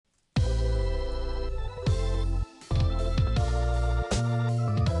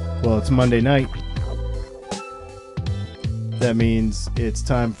Well, it's Monday night. That means it's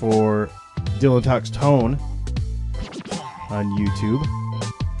time for Dylan Talks Tone on YouTube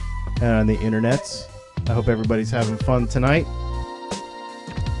and on the internets. I hope everybody's having fun tonight.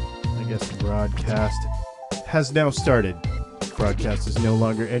 I guess the broadcast has now started. Broadcast is no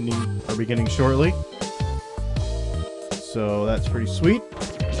longer ending or beginning shortly. So that's pretty sweet.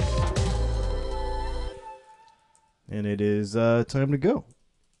 And it is time to go.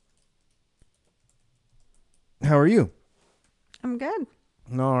 How are you? I'm good.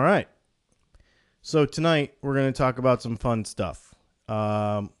 All right. So tonight we're going to talk about some fun stuff.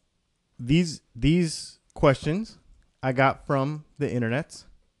 These questions I got from the internets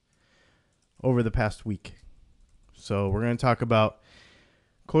over the past week. So we're going to talk about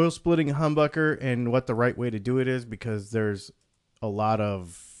coil splitting humbucker and what the right way to do it is, because there's a lot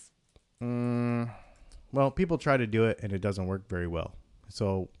of, people try to do it and it doesn't work very well.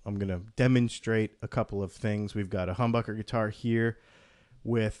 So I'm going to demonstrate a couple of things. We've got a humbucker guitar here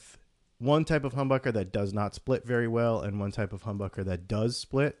with one type of humbucker that does not split very well and one type of humbucker that does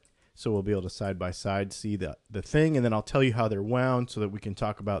split. So we'll be able to side by side see the thing, and then I'll tell you how they're wound so that we can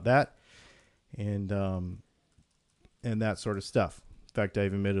talk about that and that sort of stuff. In fact, I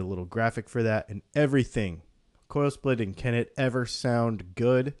even made a little graphic for that and everything. Coil splitting, can it ever sound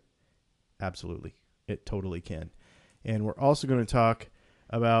good? Absolutely. It totally can. And we're also going to talk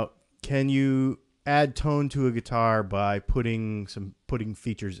about, can you add tone to a guitar by putting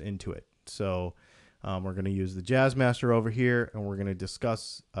features into it. So we're going to use the Jazzmaster over here, and we're going to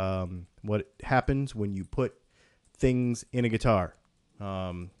discuss what happens when you put things in a guitar.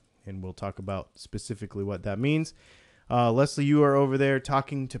 And we'll talk about specifically what that means. Leslie, you are over there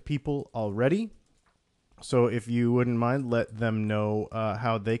talking to people already. So if you wouldn't mind, let them know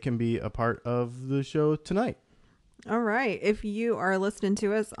how they can be a part of the show tonight. All right. If you are listening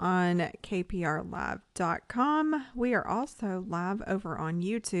to us on kprlive.com, we are also live over on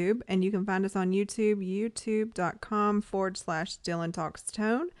YouTube, and you can find us on YouTube, youtube.com/Dylan Talks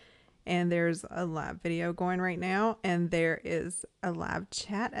Tone. And there's a live video going right now, and there is a live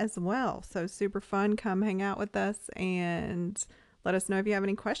chat as well. So super fun. Come hang out with us and let us know if you have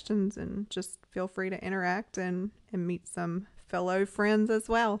any questions, and just feel free to interact and meet some fellow friends as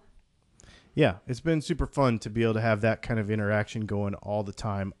well. Yeah, it's been super fun to be able to have that kind of interaction going all the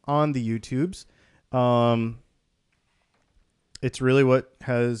time on the YouTubes. It's really what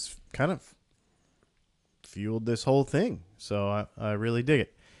has kind of fueled this whole thing. So I really dig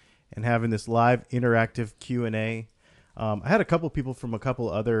it. And having this live interactive Q&A. I had a couple people from a couple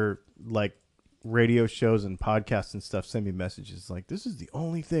other like radio shows and podcasts and stuff send me messages like, this is the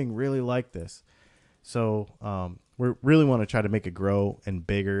only thing really like this. So we really want to try to make it grow and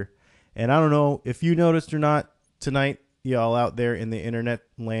bigger. And I don't know if you noticed or not tonight, y'all out there in the internet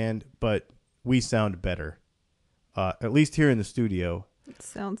land, but we sound better, at least here in the studio. It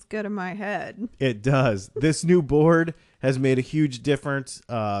sounds good in my head. It does. This new board has made a huge difference.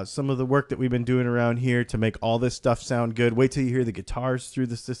 Some of the work that we've been doing around here to make all this stuff sound good. Wait till you hear the guitars through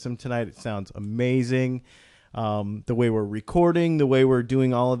the system tonight. It sounds amazing. The way we're recording, the way we're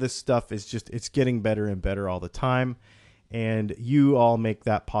doing all of this stuff is just, it's getting better and better all the time. And you all make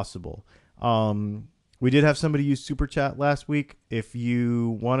that possible. We did have somebody use Super Chat last week. If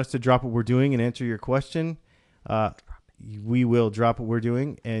you want us to drop what we're doing and answer your question, we will drop what we're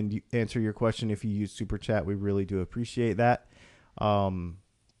doing and answer your question if you use Super Chat. We really do appreciate that. So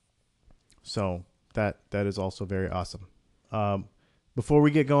that is also very awesome. Before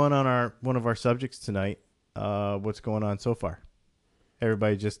we get going on one of our subjects tonight, what's going on so far?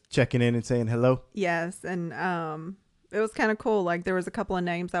 Everybody just checking in and saying hello? Yes, and it was kind of cool. Like, there was a couple of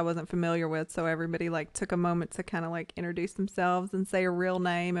names I wasn't familiar with, so everybody like took a moment to kind of like introduce themselves and say a real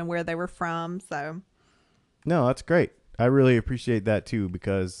name and where they were from. So no, that's great. I really appreciate that too,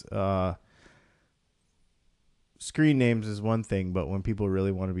 because screen names is one thing, but when people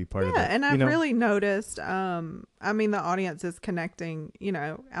really want to be part of it. Yeah, and I've really noticed, I mean, the audience is connecting,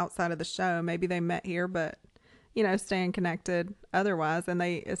 outside of the show. Maybe they met here, but, staying connected otherwise. And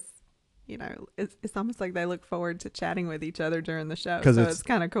it's almost like they look forward to chatting with each other during the show. So it's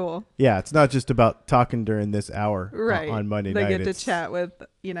kind of cool. Yeah, it's not just about talking during this hour right. On Monday night. They get to chat with,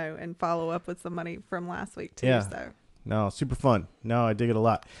 and follow up with somebody from last week too. Yeah. So. No, super fun. No, I dig it a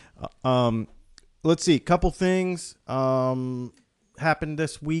lot. Let's see. Couple things happened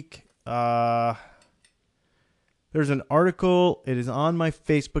this week. There's an article. It is on my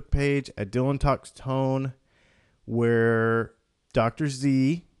Facebook page at Dylan Talks Tone, where Dr.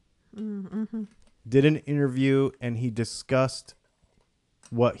 Z did an interview, and he discussed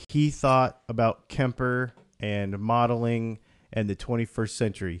what he thought about Kemper and modeling and the 21st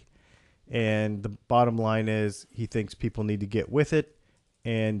century. And the bottom line is he thinks people need to get with it,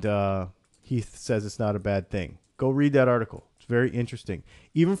 and he says it's not a bad thing. Go read that article. It's very interesting.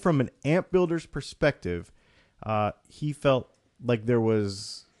 Even from an amp builder's perspective, he felt like there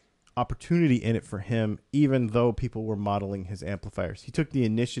was opportunity in it for him, even though people were modeling his amplifiers. He took the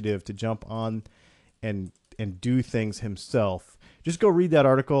initiative to jump on and do things himself. Just go read that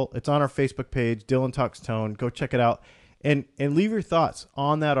article. It's on our Facebook page, Dylan Talks Tone. Go check it out and leave your thoughts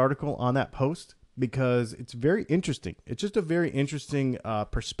on that article, on that post, because it's very interesting. It's just a very interesting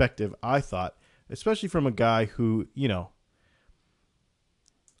perspective, I thought, especially from a guy who, you know,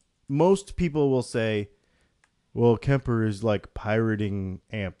 most people will say, well, Kemper is like pirating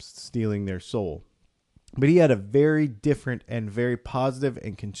amps, stealing their soul. But he had a very different and very positive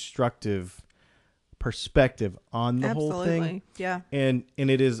and constructive perspective on the whole thing. Yeah. And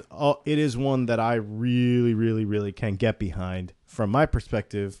it is one that I really, really, really can get behind from my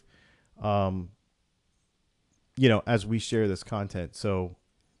perspective, you know, as we share this content. So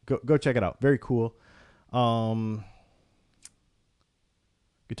go check it out. Very cool.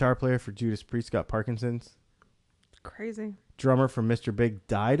 Guitar player for Judas Priest got Parkinson's. Crazy. Drummer for Mr. Big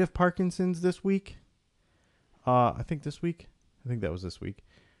died of Parkinson's this week. I think this week. I think that was this week.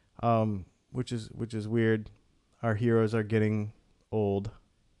 Which is weird. Our heroes are getting old.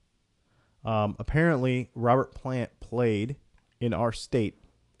 Apparently, Robert Plant played in our state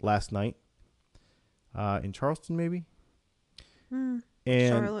last night. In Charleston, maybe. And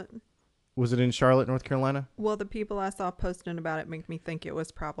Charlotte. Was it in Charlotte, North Carolina? Well, the people I saw posting about it make me think it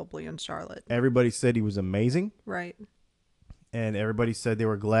was probably in Charlotte. Everybody said he was amazing. Right. And everybody said they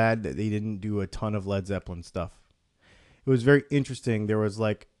were glad that they didn't do a ton of Led Zeppelin stuff. It was very interesting. There was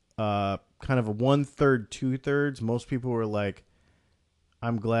like kind of a 1/3, 2/3. Most people were like,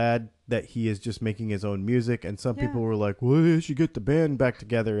 I'm glad that he is just making his own music. And some people were like, well, they should get the band back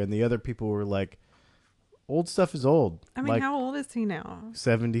together. And the other people were like, old stuff is old. I mean, like, how old is he now?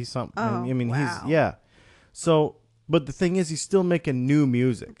 70 something. Oh, I mean, wow. yeah. So, but the thing is, he's still making new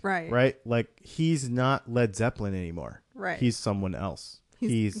music. Right. Right? Like, he's not Led Zeppelin anymore. Right. He's someone else.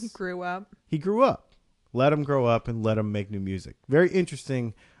 He grew up. He grew up. Let him grow up and let him make new music. Very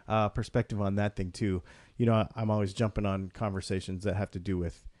interesting perspective on that thing, too. You know, I'm always jumping on conversations that have to do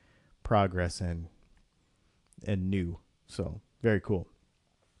with progress and new. So, very cool.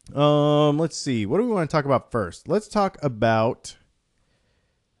 Let's see. What do we want to talk about first? Let's talk about,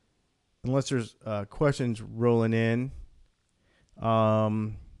 unless there's questions rolling in.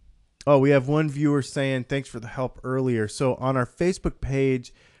 We have one viewer saying thanks for the help earlier. So on our Facebook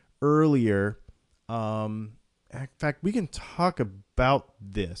page earlier, in fact, we can talk about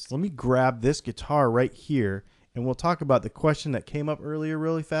this. Let me grab this guitar right here, and we'll talk about the question that came up earlier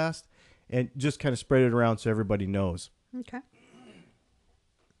really fast, and just kind of spread it around so everybody knows. Okay.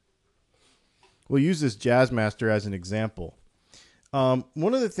 We'll use this Jazzmaster as an example.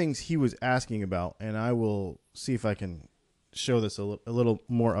 One of the things he was asking about, and I will see if I can show this a little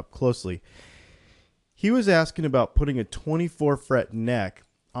more up closely. He was asking about putting a 24 fret neck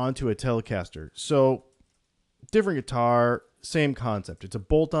onto a Telecaster. So different guitar, same concept. It's a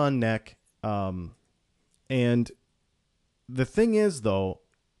bolt-on neck. And the thing is, though,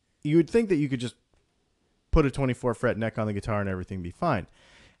 you would think that you could just put a 24 fret neck on the guitar and everything be fine.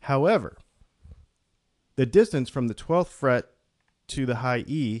 However, the distance from the 12th fret to the high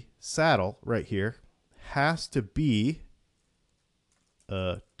E saddle right here has to be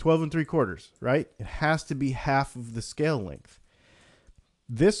 12 3/4, right? It has to be half of the scale length.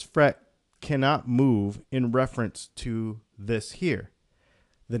 This fret cannot move in reference to this here.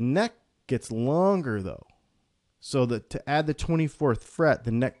 The neck gets longer though. So that to add the 24th fret,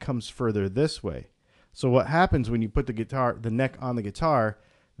 the neck comes further this way. So what happens when you put the neck on the guitar,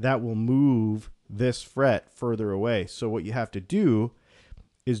 that will move this fret further away. So what you have to do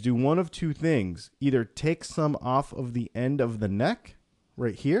is do one of two things. Either take some off of the end of the neck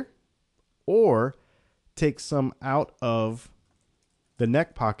right here, or take some out of the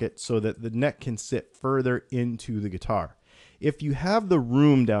neck pocket so that the neck can sit further into the guitar. If you have the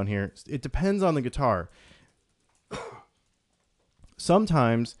room down here, it depends on the guitar.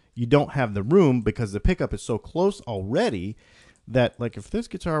 Sometimes you don't have the room because the pickup is so close already that, like, if this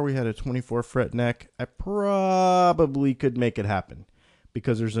guitar we had a 24 fret neck, I probably could make it happen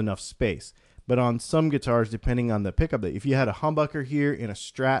because there's enough space. But on some guitars, depending on the pickup, if you had a humbucker here in a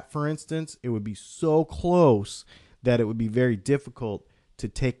Strat, for instance, it would be so close that it would be very difficult to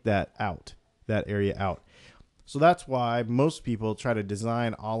take that area out. So that's why most people try to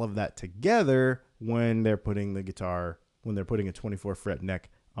design all of that together when they're putting a 24 fret neck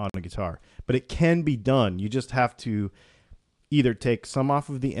on a guitar. But it can be done. You just have to either take some off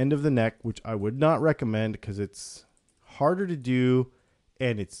of the end of the neck, which I would not recommend because it's harder to do,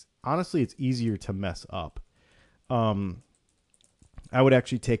 and it's honestly it's easier to mess up. I would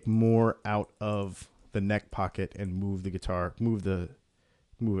actually take more out of the neck pocket and move the guitar, move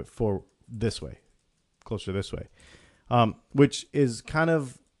it forward this way, closer this way, which is kind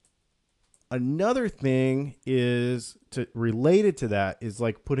of another thing is related to that is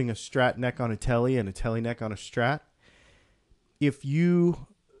like putting a Strat neck on a Tele and a Tele neck on a Strat.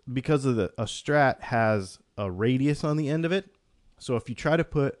 Because of a Strat has a radius on the end of it, so if you try to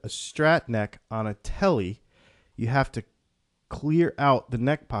put a Strat neck on a Tele, you have to clear out the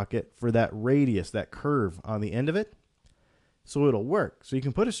neck pocket for that radius, that curve on the end of it, so it'll work. So you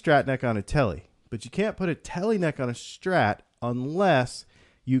can put a Strat neck on a Tele, but you can't put a Tele neck on a Strat unless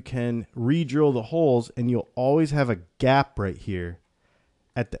you can re-drill the holes, and you'll always have a gap right here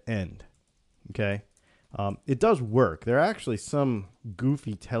at the end. Okay. It does work. There are actually some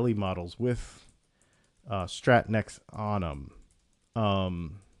goofy Tele models with Strat necks on them.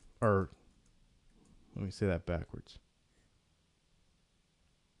 Or let me say that backwards.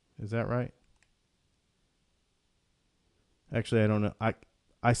 Is that right? Actually, I don't know.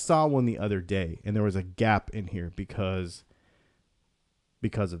 I saw one the other day, and there was a gap in here because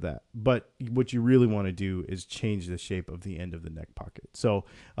of that. But what you really want to do is change the shape of the end of the neck pocket. So,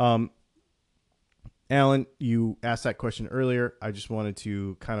 Alan, you asked that question earlier. I just wanted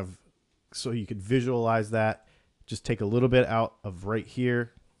to kind of, so you could visualize that, just take a little bit out of right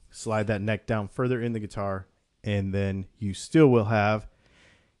here, slide that neck down further in the guitar, and then you still will have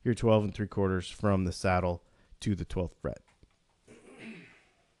your 12 3/4 from the saddle to the 12th fret.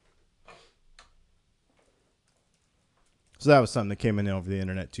 So that was something that came in over the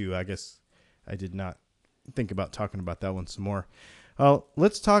internet too. I guess I did not think about talking about that one some more.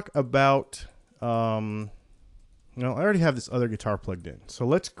 Let's talk about, I already have this other guitar plugged in. So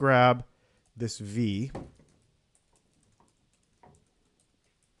let's grab this V.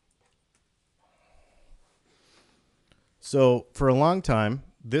 So for a long time,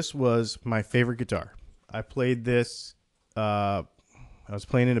 this was my favorite guitar. I played this, I was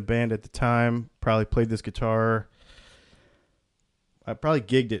playing in a band at the time, probably played this guitar. I probably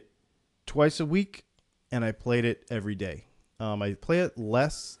gigged it twice a week, and I played it every day. I play it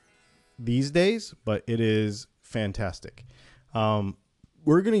less these days, but it is fantastic. We're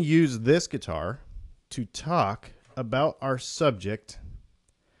going to use this guitar to talk about our subject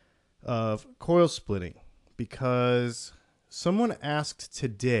of coil splitting, because someone asked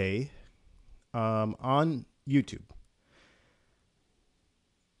today on YouTube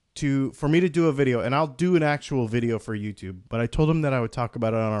for me to do a video, and I'll do an actual video for YouTube, but I told him that I would talk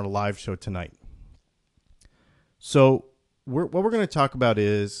about it on our live show tonight. So what we're going to talk about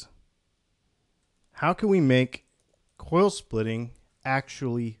is how can we make coil splitting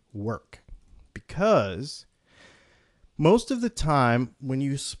actually work? Because most of the time when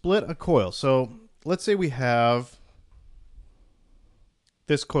you split a coil, so let's say we have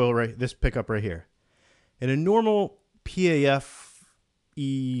this coil this pickup right here. In a normal PAF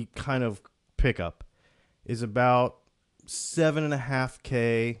kind of pickup is about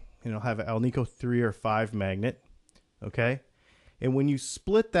 7.5K, have an Alnico 3 or 5 magnet. Okay. And when you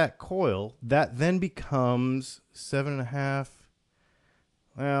split that coil, that then becomes 7.5.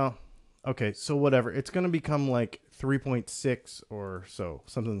 Well, okay. So whatever, it's going to become like 3.6 or so,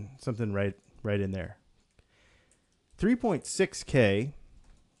 something right in there. 3.6K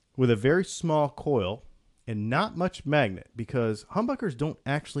with a very small coil and not much magnet, because humbuckers don't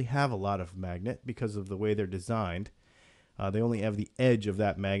actually have a lot of magnet because of the way they're designed. They only have the edge of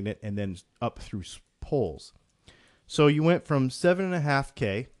that magnet and then up through poles. So you went from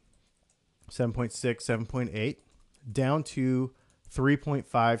 7.5K, 7.6, 7.8, down to 3.5,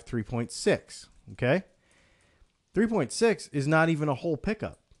 3.6. Okay? 3.6 is not even a whole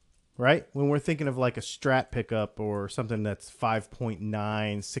pickup, right? When we're thinking of like a Strat pickup or something that's 5.9,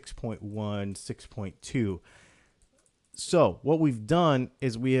 6.1, 6.2. So what we've done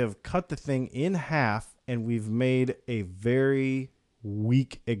is we have cut the thing in half, and we've made a very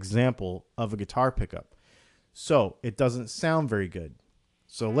weak example of a guitar pickup. So it doesn't sound very good.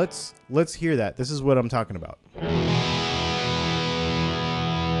 So let's hear that. This is what I'm talking about.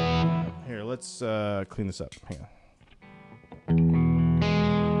 Here, let's clean this up. Hang on.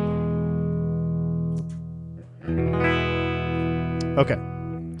 Okay,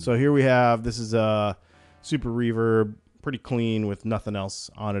 so here we have, this is a super reverb, pretty clean with nothing else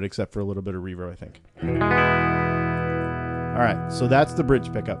on it except for a little bit of reverb, I think. All right, so that's the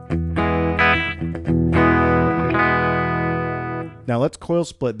bridge pickup. Now let's coil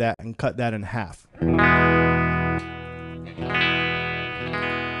split that and cut that in half.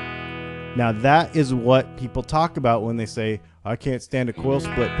 Now that is what people talk about when they say, I can't stand a coil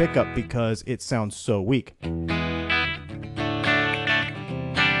split pickup because it sounds so weak.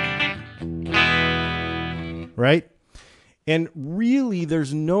 Right? And really,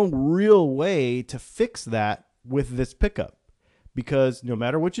 there's no real way to fix that with this pickup, because no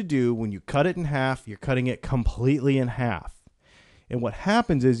matter what you do, when you cut it in half, you're cutting it completely in half. And what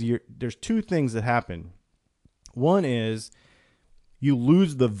happens is there's two things that happen. One is you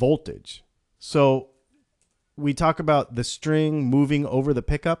lose the voltage. So we talk about the string moving over the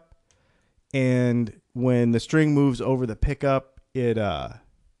pickup, and when the string moves over the pickup, it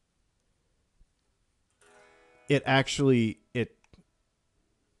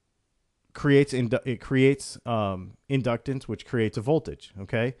creates inductance, which creates a voltage.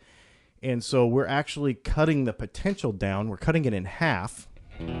 Okay, and so we're actually cutting the potential down. We're cutting it in half,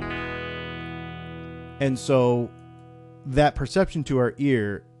 and so that perception to our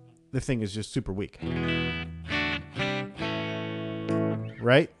ear, the thing is just super weak,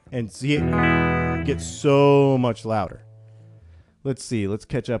 right? And see, it gets so much louder. Let's see. Let's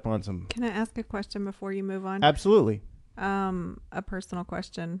catch up on some. Can I ask a question before you move on? Absolutely. A personal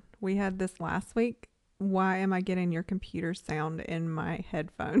question. We had this last week. Why am I getting your computer sound in my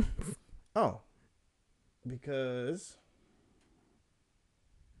headphones? Oh, because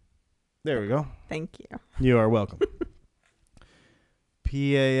there we go. Thank you. You are welcome.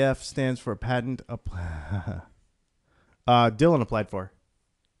 PAF stands for patent. Dylan applied for.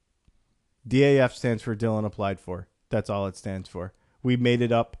 DAF stands for Dylan applied for. That's all it stands for. We made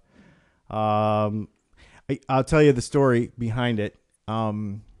it up. I'll tell you the story behind it.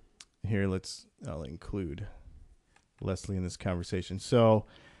 Here, I'll include Leslie in this conversation. So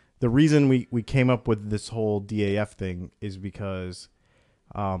the reason we came up with this whole DAF thing is because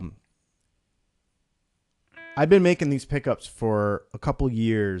I've been making these pickups for a couple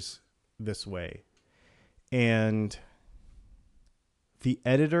years this way. And the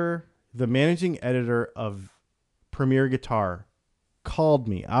managing editor of Premier Guitar called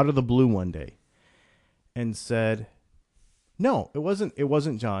me out of the blue one day and said, no, it wasn't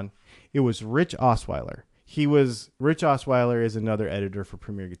John. It was Rich Osweiler. Rich Osweiler is another editor for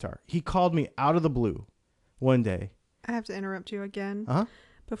Premier Guitar. He called me out of the blue one day. I have to interrupt you again.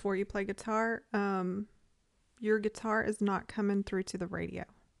 Before you play guitar. Your guitar is not coming through to the radio.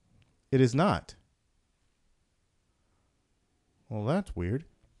 It is not. Well, that's weird.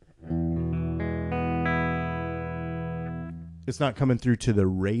 It's not coming through to the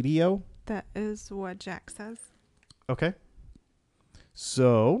radio? That is what Jack says. Okay.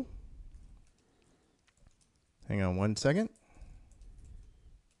 So, hang on one second.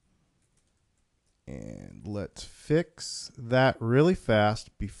 And let's fix that really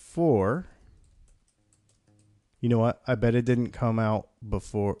fast before... You know what? I bet it didn't come out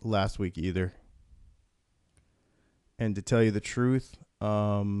before last week either. And to tell you the truth,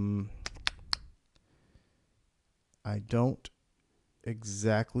 I don't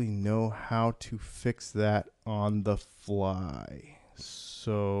exactly know how to fix that on the fly.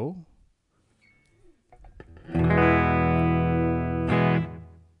 So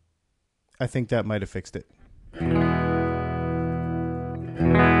I think that might have fixed it.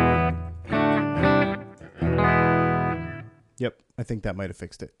 Yep, I think that might have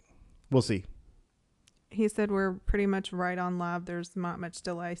fixed it. We'll see. He said we're pretty much right on live. There's not much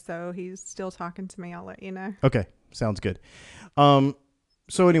delay, so he's still talking to me. I'll let you know. Okay, sounds good. So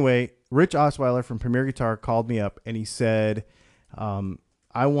anyway, Rich Osweiler from Premier Guitar called me up and he said,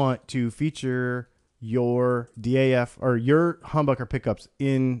 I want to feature your DAF or your humbucker pickups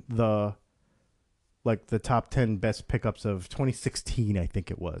in the top 10 best pickups of 2016, I think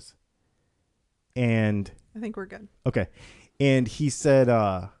it was. And I think we're good. Okay. And he said,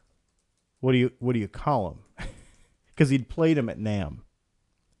 what do you call them? Because he'd played them at NAMM.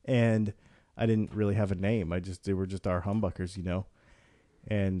 And I didn't really have a name. They were just our humbuckers, you know.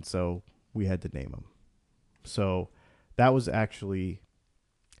 And so we had to name them. So that was actually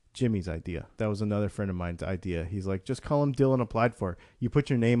Jimmy's idea. That was another friend of mine's idea. He's like, just call him Dylan applied for. You put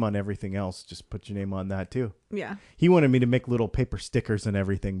your name on everything else. Just put your name on that too. Yeah. He wanted me to make little paper stickers and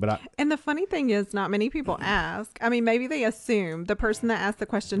everything, and the funny thing is, not many people ask. I mean, maybe they assume. The person that asked the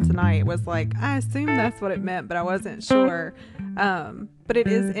question tonight was like, I assumed that's what it meant, but I wasn't sure. But it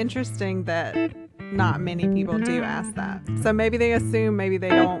is interesting that not many people do ask that. So maybe they assume, maybe they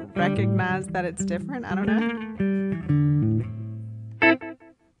don't recognize that it's different. I don't know.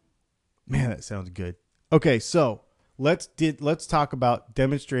 Man, that sounds good. Okay, so let's talk about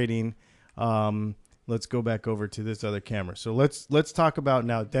demonstrating. Let's go back over to this other camera. So let's talk about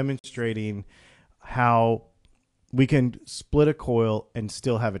now demonstrating how we can split a coil and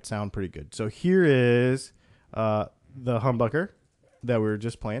still have it sound pretty good. So here is the humbucker that we were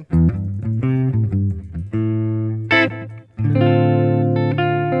just playing.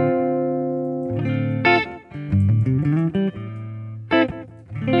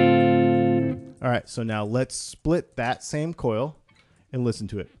 All right, so now let's split that same coil and listen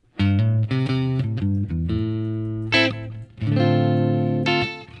to it.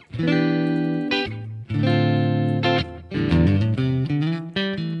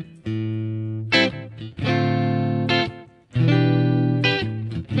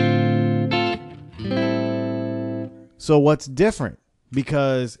 So what's different?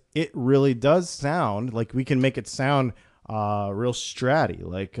 Because it really does sound like we can make it sound real stratty,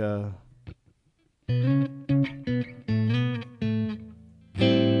 like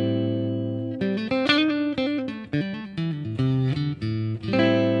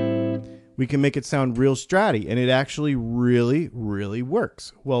we can make it sound real stratty, and it actually really, really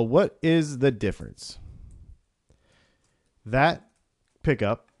works. Well, what is the difference? That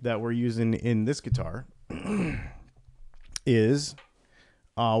pickup that we're using in this guitar is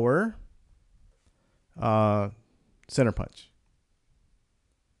our center punch.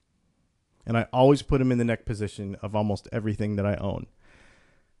 And I always put them in the neck position of almost everything that I own.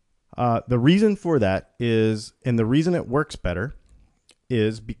 The reason for that is, and the reason it works better,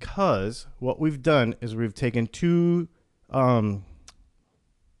 is because what we've done is we've taken two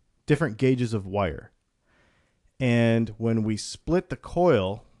different gauges of wire. And when we split the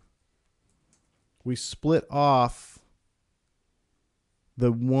coil, we split off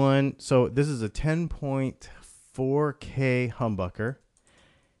the one. So this is a 10.4K humbucker.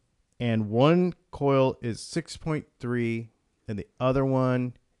 And one coil is 6.3 and the other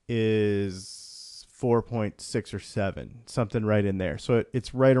one is 4.6 or 7, something right in there. So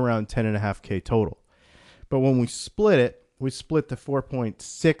it's right around 10.5K total. But when we split it, we split the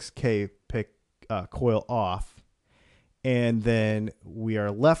 4.6K coil off, and then we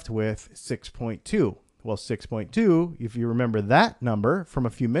are left with 6.2. Well, 6.2, if you remember that number from a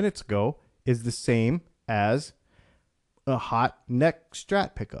few minutes ago, is the same as a hot neck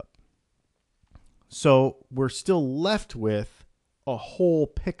Strat pickup. So we're still left with a whole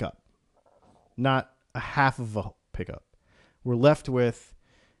pickup, not a half of a pickup. We're left with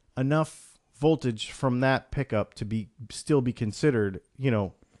enough voltage from that pickup to still be considered,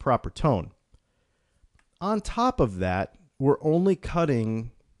 proper tone. On top of that, we're only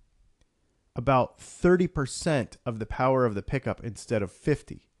cutting about 30% of the power of the pickup instead of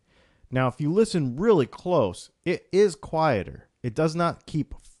 50. Now, if you listen really close, it is quieter. It does not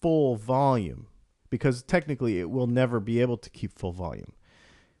keep full volume, because technically it will never be able to keep full volume.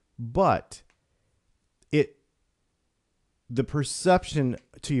 But the perception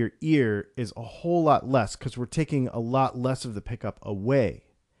to your ear is a whole lot less, because we're taking a lot less of the pickup away.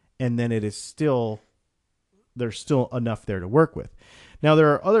 And then there's still enough there to work with. Now,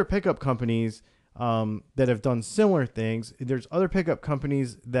 there are other pickup companies that have done similar things. There's other pickup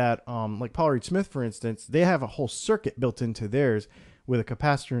companies that, like Paul Reed Smith, for instance, they have a whole circuit built into theirs with a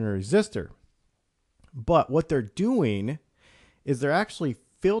capacitor and a resistor. But what they're doing is they're actually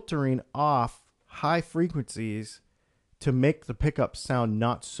filtering off high frequencies to make the pickup sound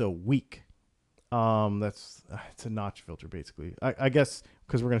not so weak. It's a notch filter, basically. I guess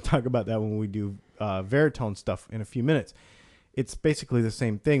because we're going to talk about that when we do Veritone stuff in a few minutes. It's basically the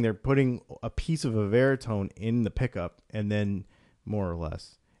same thing. They're putting a piece of a Veritone in the pickup, and then more or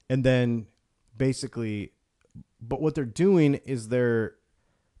less, and then basically, but what they're doing is they're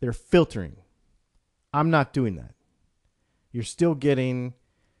filtering. I'm not doing that. You're still getting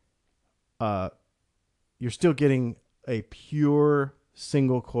a pure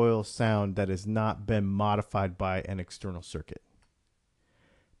single coil sound that has not been modified by an external circuit.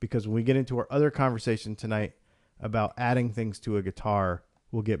 Because when we get into our other conversation tonight about adding things to a guitar,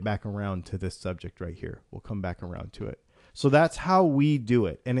 we'll get back around to this subject right here. We'll come back around to it. So that's how we do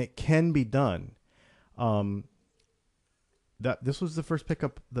it, and it can be done. This was the first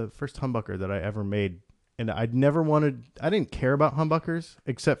humbucker that I ever made, and I didn't care about humbuckers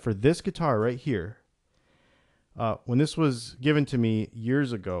except for this guitar right here. When this was given to me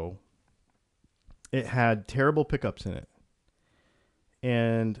years ago, it had terrible pickups in it,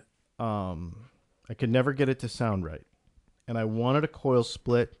 and I could never get it to sound right. And I wanted a coil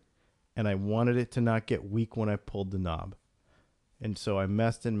split, and I wanted it to not get weak when I pulled the knob. And so I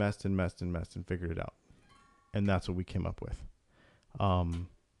messed and figured it out. And that's what we came up with. And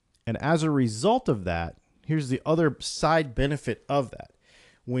as a result of that, here's the other side benefit of that.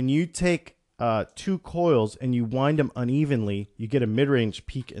 When you take two coils and you wind them unevenly, you get a mid-range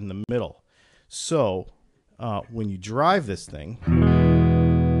peak in the middle. So when you drive this thing,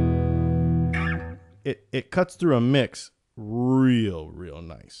 it cuts through a mix real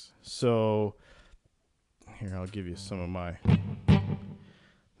nice. So here, I'll give you some of my,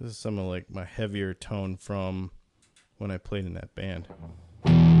 this is some of like my heavier tone from when I played in that band.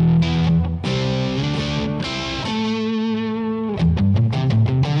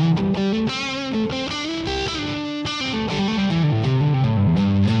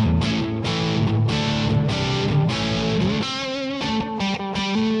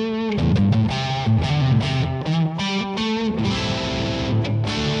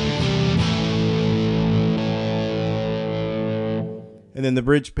 And then the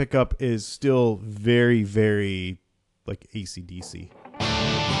bridge pickup is still very like AC/DC.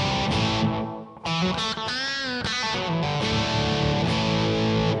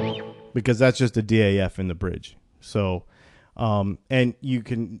 Because that's just a DAF in the bridge. So, and you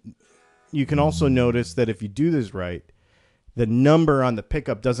can also notice that if you do this right, the number on the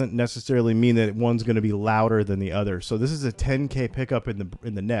pickup doesn't necessarily mean that one's going to be louder than the other. So this is a 10K pickup in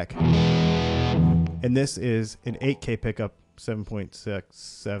the neck, and this is an 8K pickup,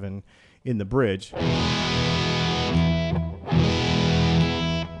 7.67 in the bridge.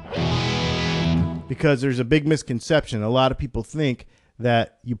 Because there's a big misconception. A lot of people think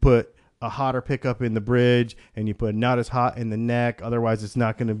that you put a hotter pickup in the bridge and you put not as hot in the neck. Otherwise, it's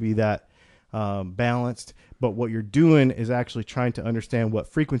not going to be that balanced. But what you're doing is actually trying to understand what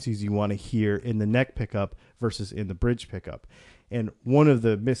frequencies you want to hear in the neck pickup versus in the bridge pickup. And one of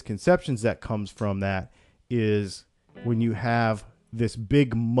the misconceptions that comes from that is when you have this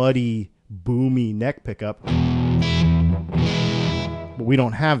big, muddy, boomy neck pickup, but we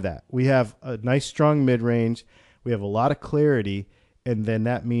don't have that. We have a nice, strong mid-range. We have a lot of clarity, and then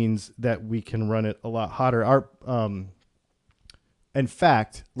that means that we can run it a lot hotter. In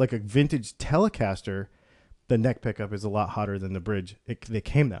fact, like a vintage Telecaster, the neck pickup is a lot hotter than the bridge. They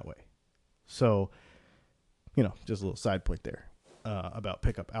came that way. So, just a little side point there about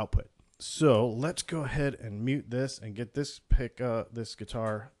pickup output. So let's go ahead and mute this and get this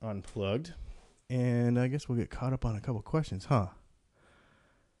guitar unplugged. And I guess we'll get caught up on a couple questions, huh?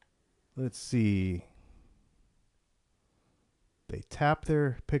 Let's see. They tap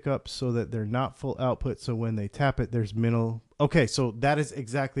their pickup so that they're not full output. So when they tap it, there's minimal. Okay, so that is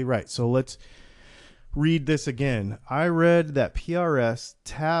exactly right. So let's read this again. I read that PRS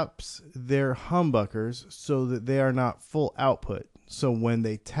taps their humbuckers so that they are not full output. So when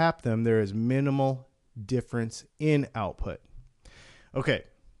they tap them, there is minimal difference in output. Okay.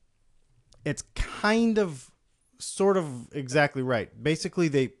 It's sort of exactly right. Basically,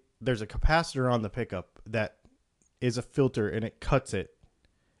 there's a capacitor on the pickup that is a filter, and it cuts it.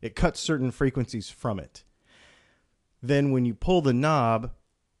 It cuts certain frequencies from it. Then when you pull the knob,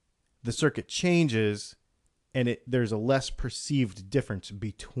 the circuit changes, and there's a less perceived difference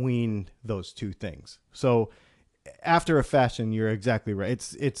between those two things. So after a fashion, you're exactly right.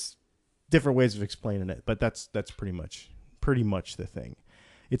 It's different ways of explaining it, but that's pretty much the thing.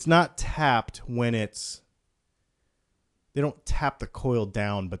 It's not tapped when they don't tap the coil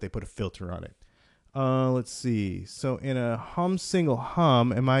down, but they put a filter on it. Let's see. So in a hum single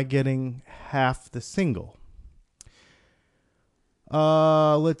hum, am I getting half the single?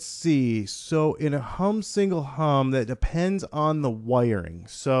 Let's see. So in a hum single hum, that depends on the wiring.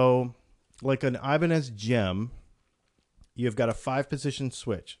 So like an Ibanez Gem, you've got a 5-position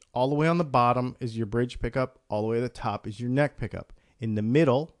switch. All the way on the bottom is your bridge pickup. All the way to the top is your neck pickup. In the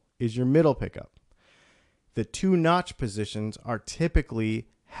middle is your middle pickup. The 2 notch positions are typically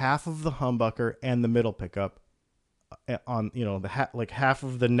half of the humbucker and the middle pickup on, like half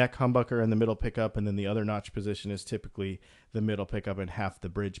of the neck humbucker and the middle pickup. And then the other notch position is typically the middle pickup and half the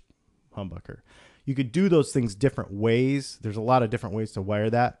bridge humbucker. You could do those things different ways. There's a lot of different ways to wire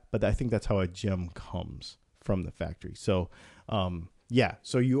that, but I think that's how a Gem comes from the factory. So,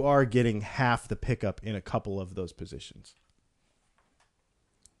 so you are getting half the pickup in a couple of those positions.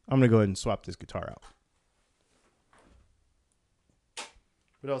 I'm going to go ahead and swap this guitar out.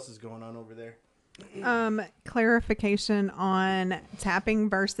 What else is going on over there? Clarification on tapping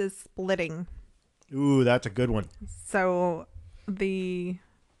versus splitting. Ooh, that's a good one. So the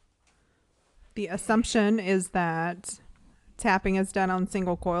assumption is that tapping is done on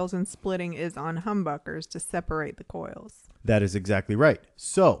single coils and splitting is on humbuckers to separate the coils. That is exactly right.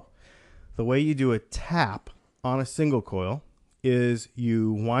 So the way you do a tap on a single coil is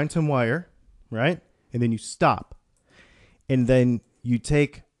you wind some wire, right? And then you stop. And then you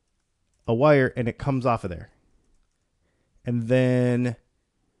take a wire and it comes off of there. And then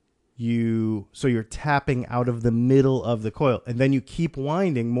you're tapping out of the middle of the coil. And then you keep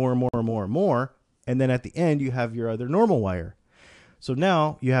winding more and more and more and more And then at the end, you have your other normal wire. So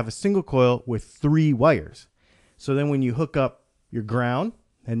now you have a single coil with 3 wires. So then when you hook up your ground,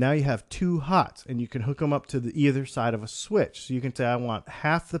 and now you have 2 hots, and you can hook them up to the either side of a switch. So you can say, I want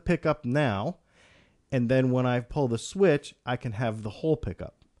half the pickup now, and then when I pull the switch, I can have the whole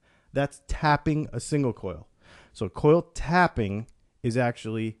pickup. That's tapping a single coil. So coil tapping is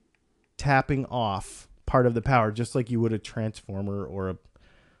actually tapping off part of the power, just like you would a transformer or a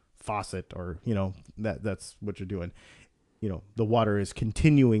faucet, or, that's what you're doing. The water is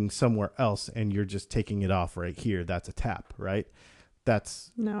continuing somewhere else and you're just taking it off right here. That's a tap, right?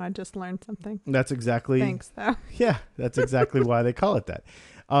 No, I just learned something. That's exactly. Thanks, though. Yeah, that's exactly why they call it that.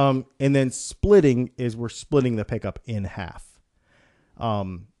 And then splitting is we're splitting the pickup in half.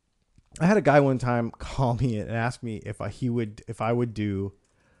 I had a guy one time call me and ask me if I would do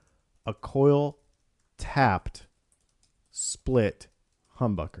a coil tapped split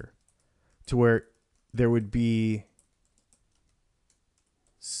humbucker, to where there would be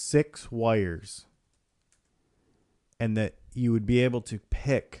 6 wires, and that you would be able to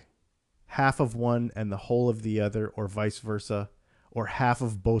pick half of one and the whole of the other, or vice versa, or half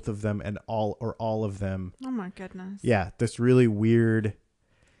of both of them and all of them. Oh my goodness. Yeah, this really weird.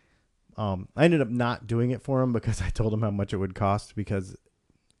 I ended up not doing it for him because I told him how much it would cost, because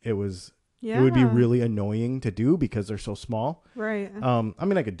it would be really annoying to do because they're so small. Right.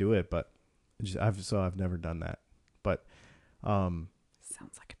 I could do it, but I've never done that. But sounds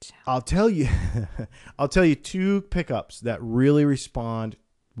like a challenge. I'll tell you 2 pickups that really respond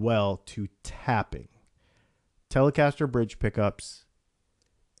well to tapping: Telecaster bridge pickups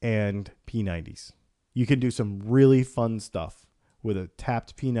and P90s. You can do some really fun stuff with a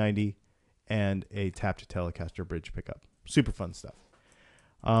tapped P90 and a tapped Telecaster bridge pickup. Super fun stuff.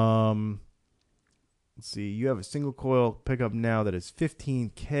 Let's see. You have a single coil pickup now that is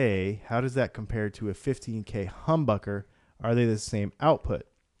 15K. How does that compare to a 15K humbucker? Are they the same output?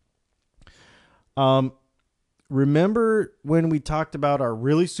 Remember when we talked about our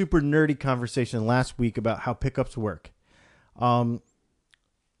really super nerdy conversation last week about how pickups work? So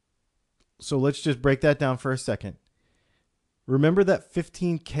let's just break that down for a second. Remember that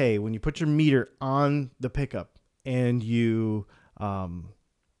 15K, when you put your meter on the pickup and and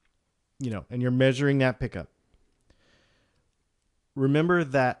you're measuring that pickup. Remember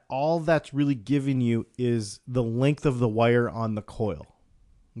that all that's really giving you is the length of the wire on the coil.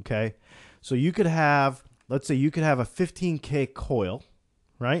 Okay. So let's say you could have a 15K coil,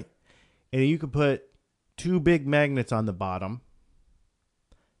 right? And you could put 2 big magnets on the bottom.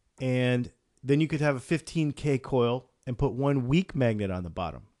 And then you could have a 15K coil and put 1 weak magnet on the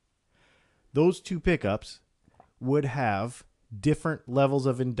bottom. Those 2 pickups would have different levels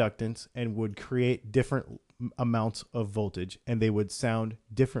of inductance and would create different amounts of voltage, and they would sound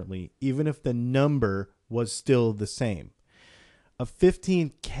differently, even if the number was still the same. A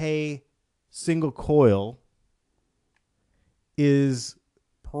 15K single coil is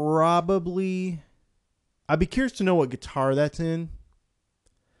probably, I'd be curious to know what guitar that's in.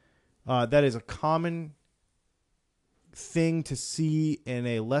 That is a common thing to see in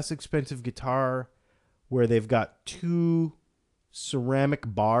a less expensive guitar, where they've got 2 ceramic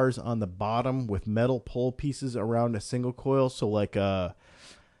bars on the bottom with metal pole pieces around a single coil. So like a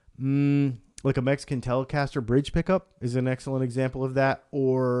Mexican Telecaster bridge pickup is an excellent example of that,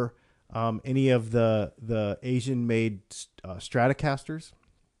 or any of the Asian made Stratocasters.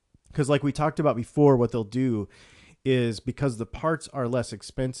 Because like we talked about before, what they'll do is, because the parts are less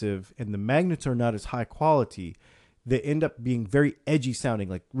expensive and the magnets are not as high quality, they end up being very edgy sounding,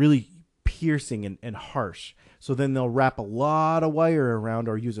 like really piercing and harsh. So then they'll wrap a lot of wire around,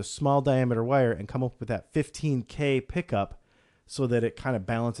 or use a small diameter wire, and come up with that 15K pickup, so that it kind of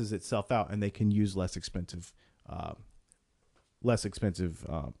balances itself out, and they can use less expensive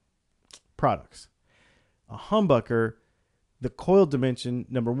products. A humbucker, the coil dimension,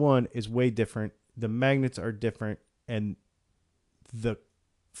 number one, is way different. The magnets are different, and the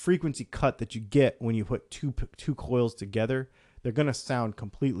frequency cut that you get when you put two coils together, they're going to sound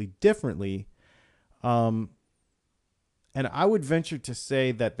completely differently. And I would venture to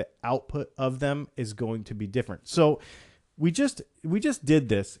say that the output of them is going to be different. So we just did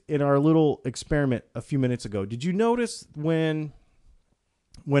this in our little experiment a few minutes ago. Did you notice when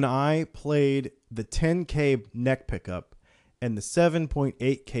I played the 10K neck pickup and the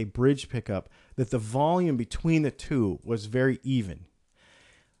 7.8K bridge pickup, that the volume between the two was very even?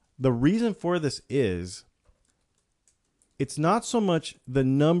 The reason for this is, it's not so much the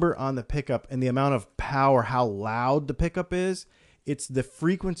number on the pickup and the amount of power, how loud the pickup is. It's the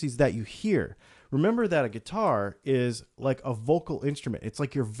frequencies that you hear. remember that a guitar is like a vocal instrument. It's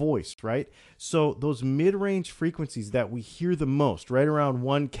like your voice, right? So those mid-range frequencies that we hear the most, right around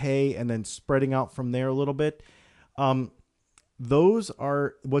 1K and then spreading out from there a little bit, those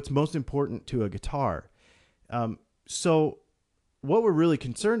are what's most important to a guitar. So what we're really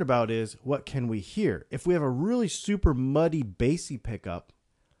concerned about is what can we hear? If we have a really super muddy bassy pickup,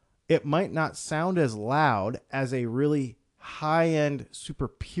 it might not sound as loud as a really high-end, super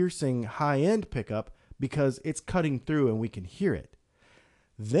piercing high-end pickup because it's cutting through and we can hear it.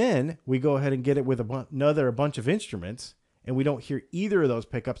 Then we go ahead and get it with a bunch of instruments, and we don't hear either of those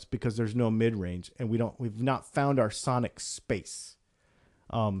pickups because there's no mid-range, and we've not found our sonic space.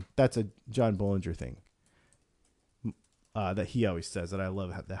 That's a John Bollinger thing that he always says, that I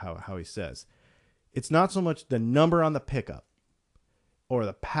love how he says. It's not so much the number on the pickup or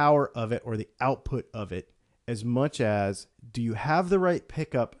the power of it or the output of it, as much as do you have the right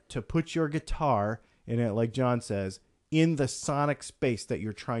pickup to put your guitar in it, like John says, in the sonic space that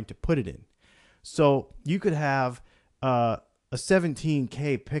you're trying to put it in. So you could have a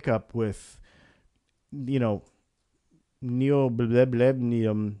 17K pickup with, neo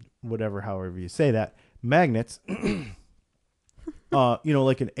whatever, however you say that, magnets,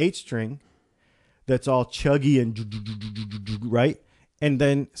 like an 8-string that's all chuggy and right, and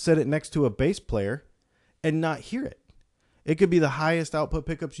then set it next to a bass player and not hear it. It could be the highest output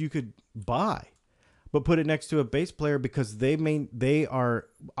pickups you could buy, but put it next to a bass player because they are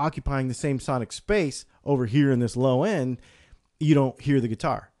occupying the same sonic space over here in this low end. You don't hear the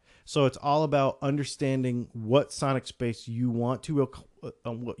guitar. So it's all about understanding what sonic space you want to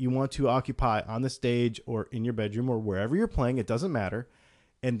occupy on the stage or in your bedroom or wherever you're playing. It doesn't matter.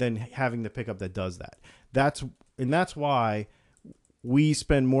 And then having the pickup that does that. That's why we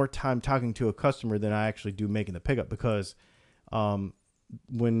spend more time talking to a customer than I actually do making the pickup, because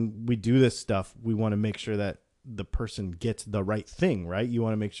when we do this stuff, we want to make sure that the person gets the right thing, right? You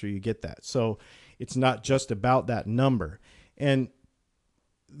want to make sure you get that. So it's not just about that number. And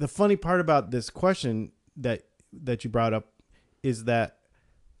the funny part about this question that you brought up is that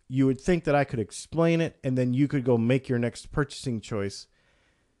you would think that I could explain it and then you could go make your next purchasing choice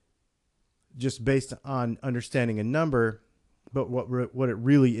just based on understanding a number. But what it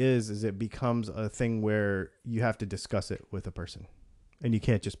really is it becomes a thing where you have to discuss it with a person, and you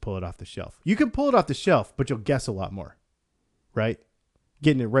can't just pull it off the shelf. You can pull it off the shelf, but you'll guess a lot more, right?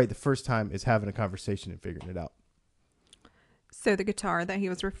 Getting it right the first time is having a conversation and figuring it out. So the guitar that he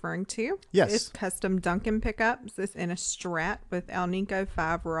was referring to is custom Duncan pickups. It's in a Strat with Alnico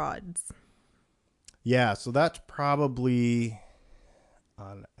 5 rods. Yeah, so that's probably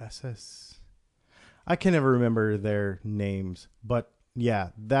on SS. I can never remember their names, but yeah,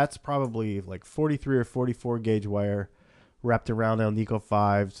 that's probably like 43 or 44 gauge wire wrapped around Alnico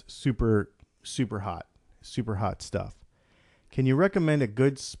 5s. Super, super hot stuff. Can you recommend a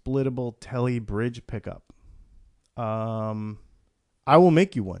good splittable Tele bridge pickup? I will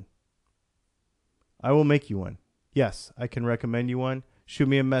make you one. Yes, I can recommend you one. Shoot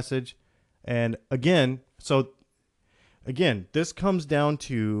me a message. And again, this comes down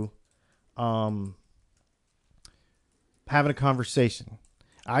to having a conversation.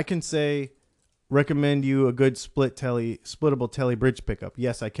 I can say, recommend you a good splittable Tele bridge pickup.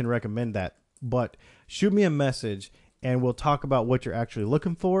 Yes, I can recommend that. But shoot me a message and we'll talk about what you're actually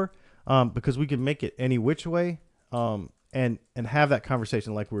looking for, because we can make it any which way. And have that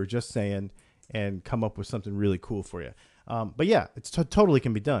conversation like we were just saying and come up with something really cool for you. But yeah, it's totally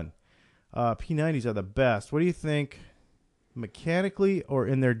can be done. P90s are the best. What do you think mechanically or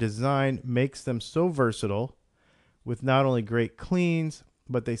in their design makes them so versatile with not only great cleans,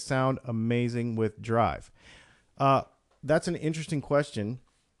 but they sound amazing with drive? That's an interesting question.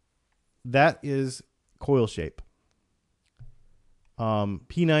 That is coil shape.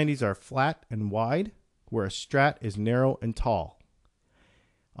 P90s are flat and wide, where a Strat is narrow and tall.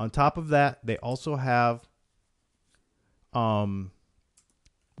 On top of that, they also have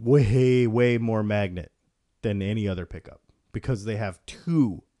way more magnet than any other pickup, because they have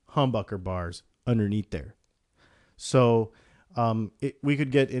 2 humbucker bars underneath there. So we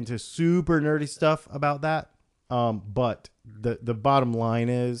could get into super nerdy stuff about that, but the bottom line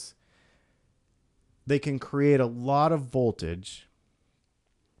is they can create a lot of voltage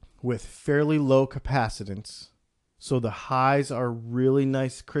with fairly low capacitance. So the highs are really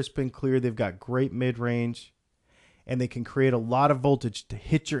nice, crisp and clear. They've got great mid-range, and they can create a lot of voltage to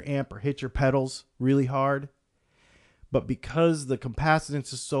hit your amp or hit your pedals really hard. But because the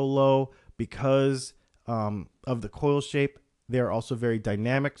capacitance is so low, because of the coil shape, they're also very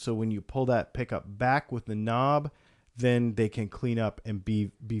dynamic. So when you pull that pickup back with the knob, then they can clean up and be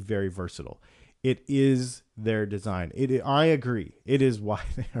very versatile. It is their design. I agree. It is why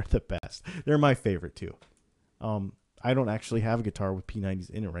they are the best. They're my favorite too. I don't actually have a guitar with P90s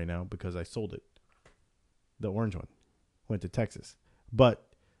in it right now because I sold it. The orange one went to Texas, but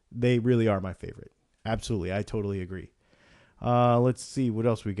they really are my favorite. Absolutely. I totally agree. Let's see what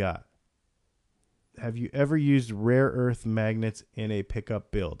else we got. Have you ever used rare earth magnets in a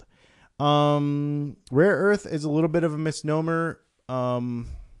pickup build? Rare earth is a little bit of a misnomer.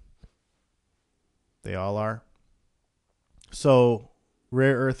 They all are. So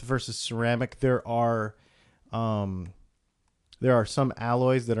rare earth versus ceramic. There are some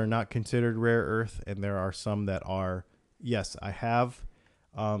alloys that are not considered rare earth, and there are some that are. Yes, I have.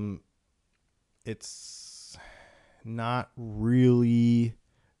 It's not really.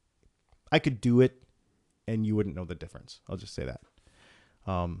 I could do it, and you wouldn't know the difference. I'll just say that.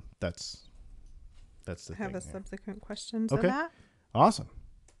 That's the I have thing a there. subsequent question to Okay. that. Awesome.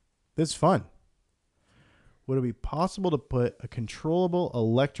 This is fun. Would it be possible to put a controllable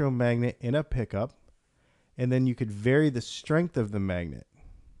electromagnet in a pickup, and then you could vary the strength of the magnet?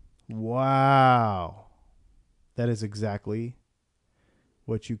 Wow. That is exactly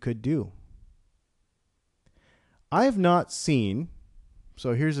what you could do. I have not seen.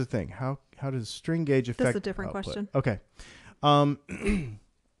 So here's the thing. How does string gauge affect This is a different output? question. Okay.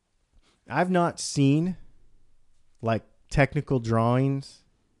 I've not seen like technical drawings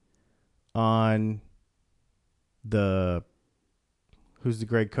on the who's the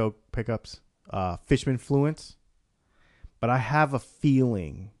Greg Koch pickups? Fishman Fluence. But I have a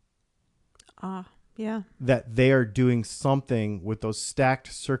feeling Yeah. that they are doing something with those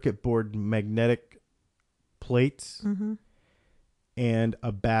stacked circuit board magnetic plates Mm-hmm. and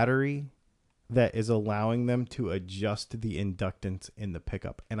a battery that is allowing them to adjust the inductance in the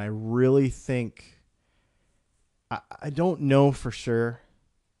pickup. And I really think, I don't know for sure,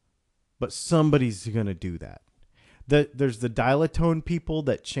 but somebody's going to do that. There's the dilatone people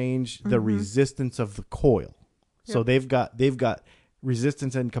that change the resistance of the coil. So Yep. they've got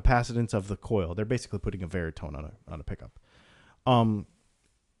resistance and capacitance of the coil. They're basically putting a veritone on a pickup.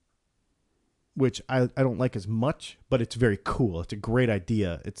 Which I don't like as much, but it's very cool. It's a great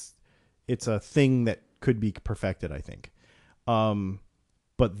idea. It's a thing that could be perfected, I think.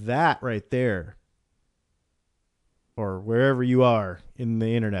 But that right there, or wherever you are in the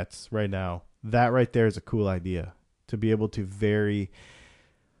internets right now, that right there is a cool idea to be able to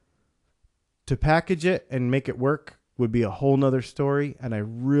to package it and make it work would be a whole nother story. And I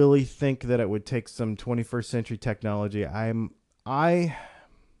really think that it would take some 21st century technology. I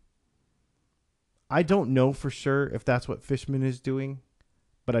don't know for sure if that's what Fishman is doing,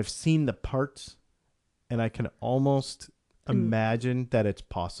 but I've seen the parts and I can almost imagine that it's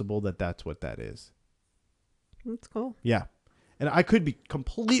possible that that's what that is. That's cool. Yeah. And I could be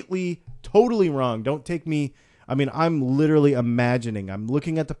completely, totally wrong. Don't take me. I mean, I'm literally imagining. I'm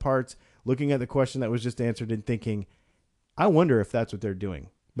looking at the parts, looking at the question that was just answered and thinking, I wonder if that's what they're doing.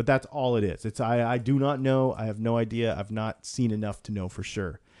 But that's all it is. I do not know. I have no idea. I've not seen enough to know for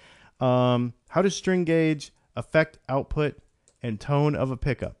sure. How does string gauge affect output and tone of a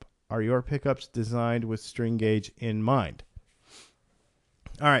pickup? Are your pickups designed with string gauge in mind?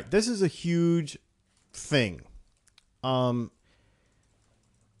 All right, this is a huge thing.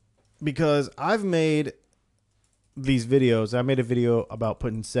 Because I've made these videos. I made a video about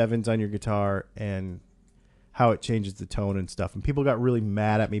putting sevens on your guitar and how it changes the tone and stuff. And people got really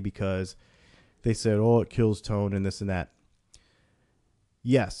mad at me because they said, "Oh, it kills tone and this and that."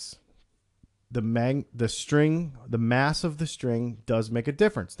 Yes. The string, the mass of the string does make a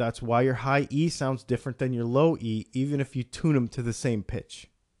difference. That's why your high E sounds different than your low E, even if you tune them to the same pitch.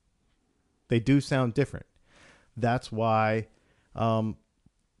 They do sound different. That's why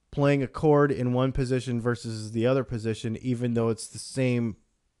playing a chord in one position versus the other position, even though it's the same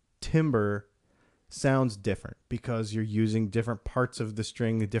timbre, sounds different because you're using different parts of the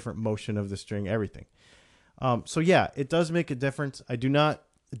string, the different motion of the string, everything. So yeah, it does make a difference. I do not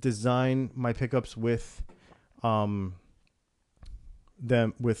design my pickups with them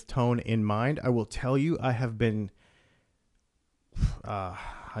with tone in mind. I will tell you, I have been how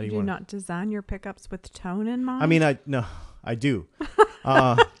do you Do want not design your pickups with tone in mind? I mean, I do.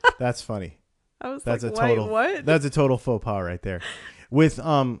 That's funny. I was That's like, a wait, total what? That's a total faux pas right there. With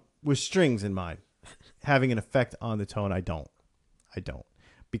strings in mind, having an effect on the tone, I don't.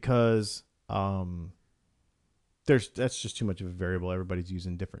 Because that's just too much of a variable. Everybody's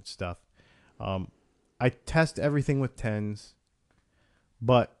using different stuff. I test everything with 10s,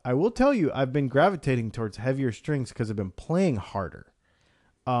 but I will tell you I've been gravitating towards heavier strings because I've been playing harder.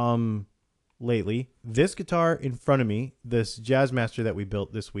 Lately, this guitar in front of me, this Jazzmaster that we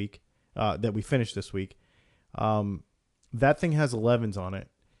built this week, that we finished this week. That thing has 11s on it.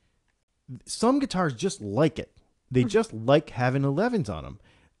 Some guitars just like it. They just like having 11s on them.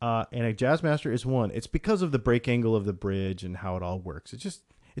 And a Jazzmaster is one. It's because of the break angle of the bridge and how it all works. It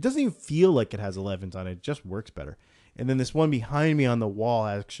doesn't even feel like it has 11s on it. It just works better. And then this one behind me on the wall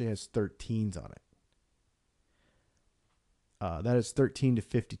actually has 13s on it. That is 13 to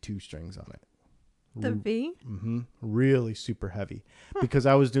 52 strings on it. The V? Mm-hmm. Really super heavy. Because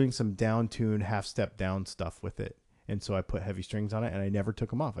I was doing some down tune, half step down stuff with it. And so I put heavy strings on it, and I never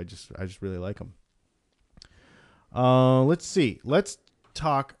took them off. I just really like them. Let's see. Let's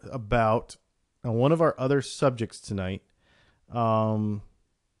talk about one of our other subjects tonight. Because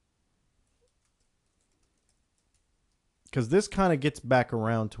this kind of gets back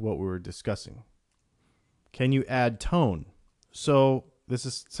around to what we were discussing. Can you add tone? So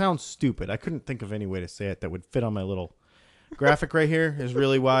sounds stupid. I couldn't think of any way to say it that would fit on my little graphic right here. Is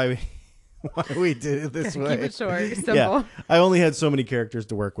really why we did it this way. Keep it short, simple. Yeah, I only had so many characters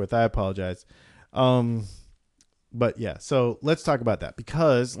to work with. I apologize. But yeah, so let's talk about that,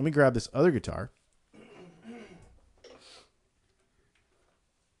 because let me grab this other guitar.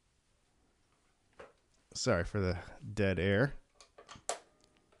 Sorry for the dead air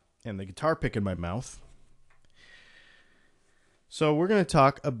and the guitar pick in my mouth. So we're going to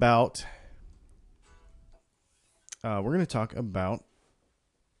talk about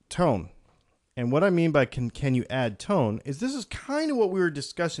tone. And what I mean by can you add tone is this is kind of what we were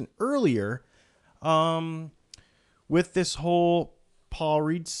discussing earlier with this whole Paul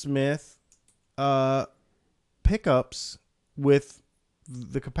Reed Smith pickups with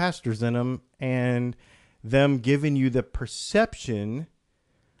the capacitors in them and them giving you the perception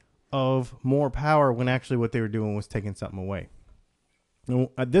of more power when actually what they were doing was taking something away.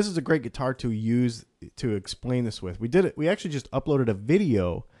 This is a great guitar to use to explain this with. We actually just uploaded a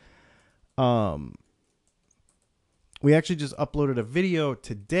video. We actually just uploaded a video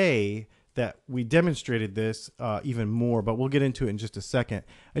today that we demonstrated this even more, but we'll get into it in just a second.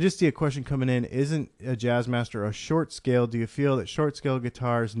 I just see a question coming in. Isn't a Jazzmaster a short scale? Do you feel that short scale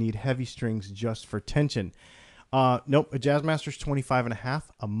guitars need heavy strings just for tension? Nope. A Jazzmaster's 25.5.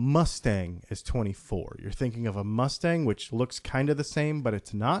 A Mustang is 24. You're thinking of a Mustang, which looks kind of the same, but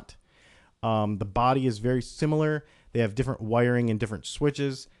it's not. The body is very similar. They have different wiring and different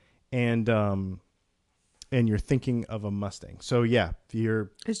switches, and you're thinking of a Mustang. So yeah,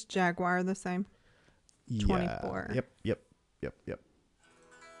 Is Jaguar the same? 24. Yep.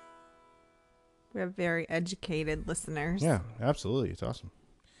 We have very educated listeners. Yeah, absolutely. It's awesome.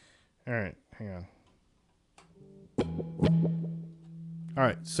 All right, hang on. All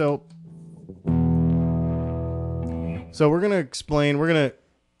right, so we're gonna explain. We're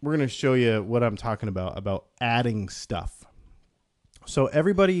gonna show you what I'm talking about adding stuff. So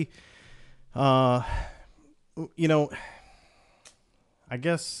everybody, I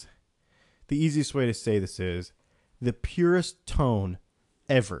guess the easiest way to say this is the purest tone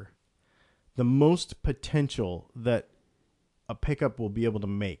ever, the most potential that a pickup will be able to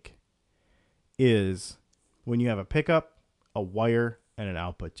make is when you have a pickup, a wire, and an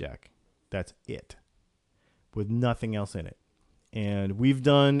output jack. That's it, with nothing else in it. And we've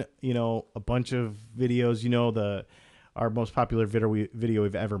done, a bunch of videos. Our most popular video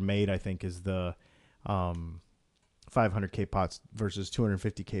we've ever made, I think, is the 500K pots versus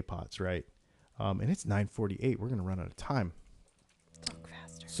 250K pots, right? And it's 9:48. We're going to run out of time. Talk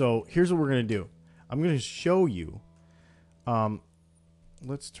faster. So here's what we're going to do. I'm going to show you.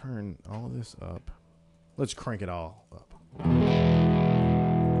 Let's turn all of this up. Let's crank it all up.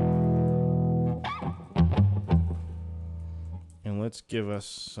 And let's give us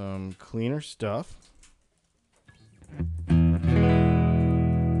some cleaner stuff. All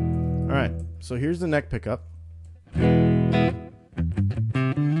right, so here's the neck pickup.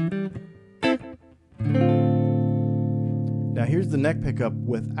 Now here's the neck pickup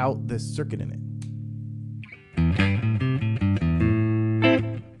without this circuit in it.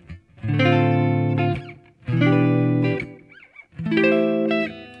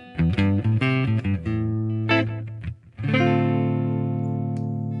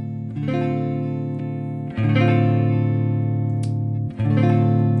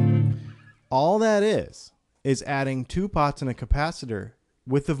 All that is adding 2 pots and a capacitor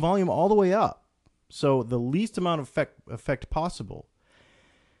with the volume all the way up. So the least amount of effect possible.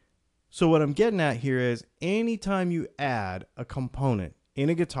 So what I'm getting at here is anytime you add a component in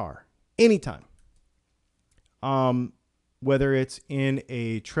a guitar, anytime, whether it's in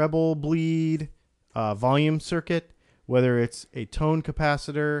a treble bleed volume circuit, whether it's a tone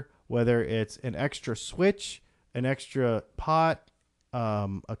capacitor, whether it's an extra switch, an extra pot,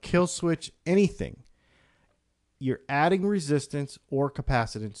 a kill switch, anything, you're adding resistance or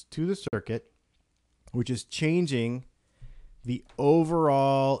capacitance to the circuit, which is changing the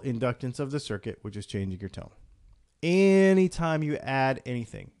overall inductance of the circuit, which is changing your tone. Anytime you add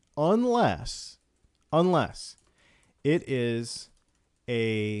anything, unless it is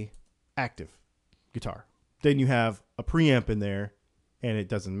a active guitar, then you have a preamp in there, and it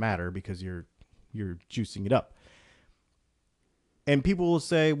doesn't matter because you're juicing it up. And people will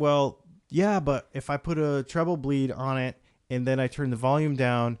say, well, yeah, but if I put a treble bleed on it and then I turn the volume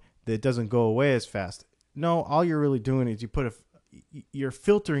down, that doesn't go away as fast. No, all you're really doing is you're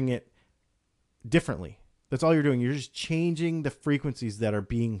filtering it differently. That's all you're doing. You're just changing the frequencies that are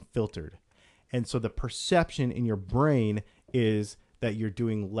being filtered. And so the perception in your brain is that you're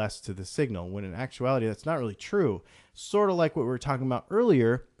doing less to the signal, when in actuality, that's not really true. Sort of like what we were talking about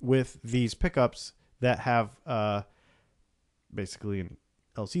earlier with these pickups that have basically an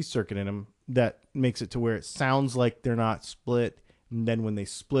LC circuit in them that makes it to where it sounds like they're not split. And then when they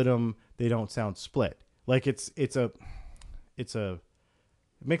split them, they don't sound split. Like it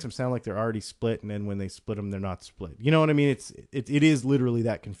makes them sound like they're already split, and then when they split them, they're not split. You know what I mean? It is literally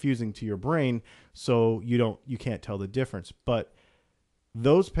that confusing to your brain, so you can't tell the difference. But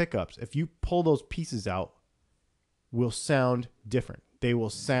those pickups, if you pull those pieces out, will sound different. They'll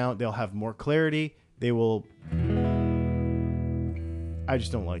have more clarity. I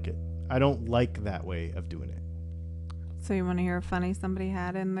just don't like it. I don't like that way of doing it. So you want to hear a funny somebody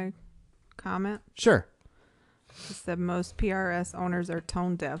had in the comment? Sure. It said most PRS owners are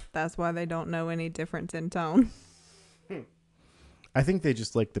tone deaf. That's why they don't know any difference in tone. I think they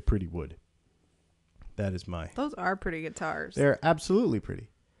just like the pretty wood. That is Those are pretty guitars. They're absolutely pretty.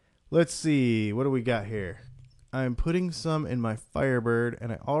 Let's see. What do we got here? I'm putting some in my Firebird,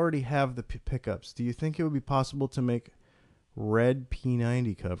 and I already have the pickups. Do you think it would be possible to make red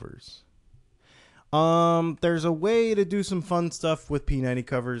P90 covers? There's a way to do some fun stuff with P90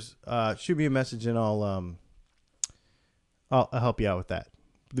 covers. Shoot me a message, and I'll help you out with that.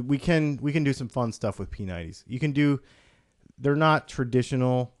 We can do some fun stuff with P90s. They're not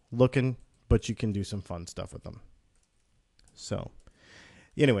traditional looking, but you can do some fun stuff with them. So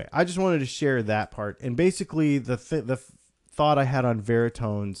anyway, I just wanted to share that part. And basically the thought I had on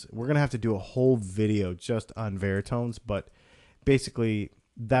Veritones, we're going to have to do a whole video just on Veritones, but basically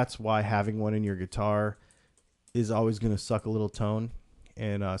that's why having one in your guitar is always going to suck a little tone.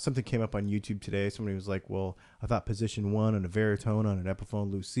 And something came up on YouTube today. Somebody was like, well, I thought position 1 on a Veritone on an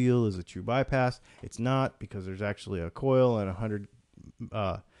Epiphone Lucille is a true bypass. It's not, because there's actually a coil and a 100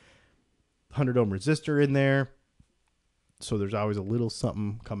 ohm resistor in there. So there's always a little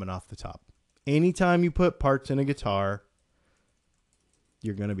something coming off the top. Anytime you put parts in a guitar,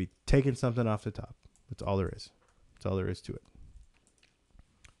 you're going to be taking something off the top. That's all there is. That's all there is to it.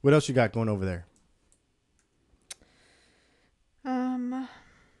 What else you got going over there?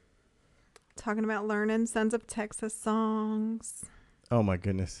 Talking about learning Sons of Texas songs. Oh my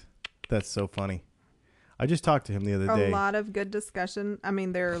goodness. That's so funny. I just talked to him the other day. A lot of good discussion. I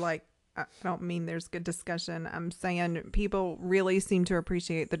mean, I don't mean there's good discussion. I'm saying people really seem to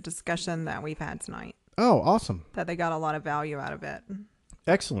appreciate the discussion that we've had tonight. Oh, awesome. That they got a lot of value out of it.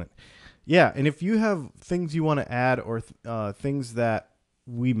 Excellent. Yeah, and if you have things you want to add or things that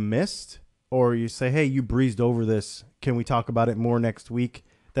we missed, or you say, hey, you breezed over this, can we talk about it more next week?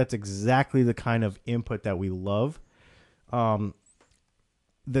 That's exactly the kind of input that we love. The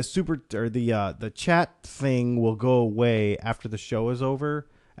chat thing will go away after the show is over.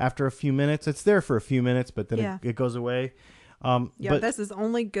 After a few minutes, it's there for a few minutes, but then it goes away. But this is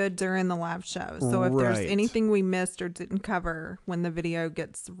only good during the live show. So if there's anything we missed or didn't cover when the video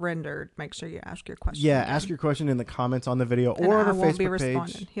gets rendered, make sure you ask your question. Yeah, again. Ask your question in the comments on the video and or on I our won't be Facebook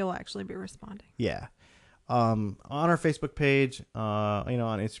responding. page. He'll actually be responding. Yeah. On our Facebook page, on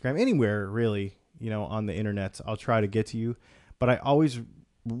Instagram, anywhere really, on the internet, I'll try to get to you. But I always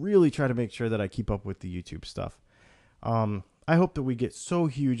really try to make sure that I keep up with the YouTube stuff. I hope that we get so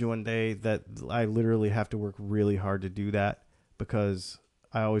huge one day that I literally have to work really hard to do that, because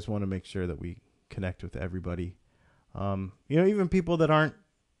I always want to make sure that we connect with everybody. Even people that aren't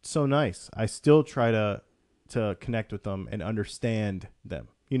so nice, I still try to connect with them and understand them.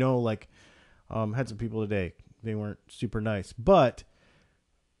 Had some people today, they weren't super nice, but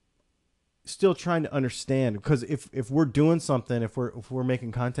still trying to understand, because if we're doing something, if we're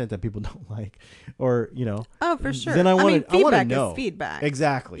making content that people don't like, or oh, for sure, then I want to know. Is feedback.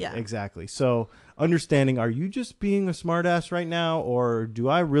 Exactly. So understanding, are you just being a smartass right now, or do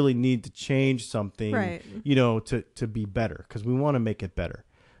I really need to change something, right, to be better, because we want to make it better.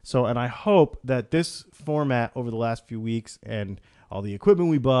 So, and I hope that this format over the last few weeks and all the equipment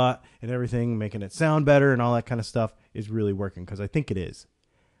we bought and everything, making it sound better and all that kind of stuff is really working, because I think it is.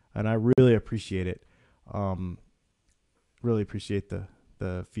 And I really appreciate it. Really appreciate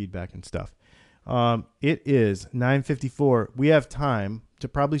the feedback and stuff. It is 9:54. We have time to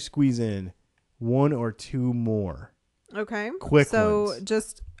probably squeeze in one or two more. Okay. Quick so ones.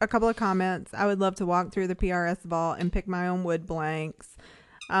 Just a couple of comments. I would love to walk through the PRS vault and pick my own wood blanks.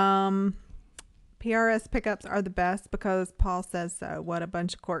 PRS pickups are the best because Paul says so. What a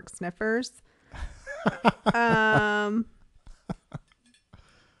bunch of cork sniffers.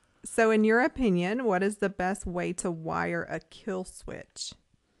 So in your opinion, what is the best way to wire a kill switch?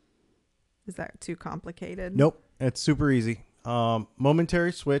 Is that too complicated? Nope. It's super easy.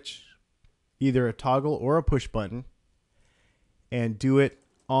 Momentary switch, either a toggle or a push button, and do it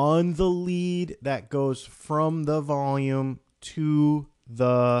on the lead that goes from the volume to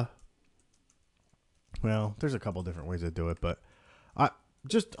the, well, there's a couple different ways to do it, but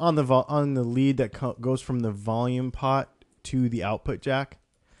just on the lead that goes from the volume pot to the output jack.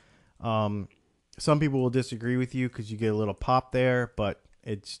 Some people will disagree with you because you get a little pop there, but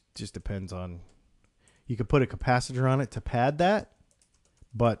it just depends on, you could put a capacitor on it to pad that,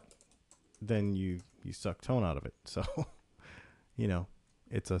 but then you suck tone out of it. So,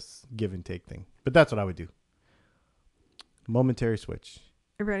 it's a give and take thing, but that's what I would do. Momentary switch.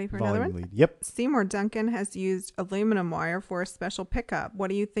 You ready for another one? Lead. Yep. Seymour Duncan has used aluminum wire for a special pickup. What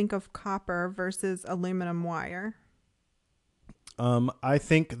do you think of copper versus aluminum wire? I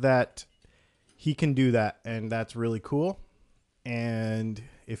think that he can do that, and that's really cool. And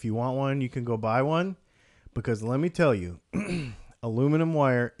if you want one, you can go buy one, because let me tell you, aluminum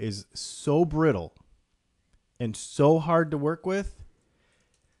wire is so brittle and so hard to work with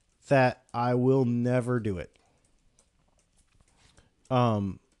that I will never do it.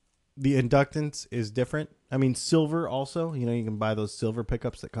 The inductance is different. I mean, silver also, you can buy those silver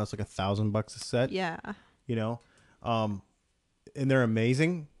pickups that cost like $1,000 a set. Yeah. And they're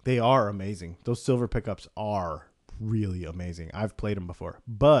amazing. They are amazing. Those silver pickups are really amazing. I've played them before,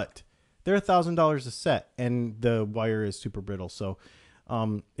 but they're $1,000 a set, and the wire is super brittle. So,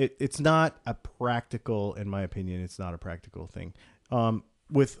 it's not a practical, in my opinion, it's not a practical thing.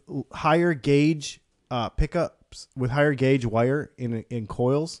 With higher gauge pickups, with higher gauge wire in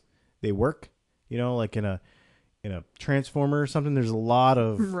coils, they work. Like in a transformer or something. There's a lot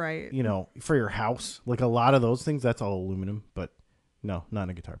of right. For your house, like a lot of those things, that's all aluminum. But no, not in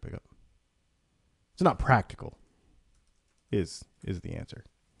a guitar pickup. It's not practical. Is the answer.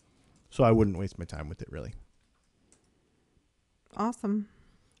 So I wouldn't waste my time with it, really. Awesome.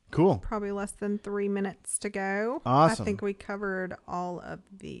 Cool. Probably less than 3 minutes to go. Awesome. I think we covered all of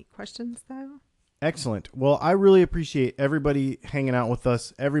the questions, though. Excellent. Well, I really appreciate everybody hanging out with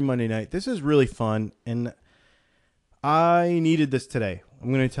us every Monday night. This is really fun, and I needed this today.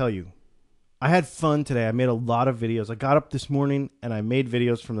 I'm going to tell you. I had fun today. I made a lot of videos. I got up this morning, and I made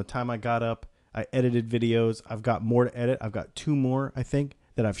videos from the time I got up. I edited videos. I've got more to edit. I've got 2 more, I think,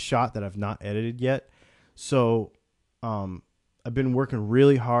 that I've shot that I've not edited yet. So I've been working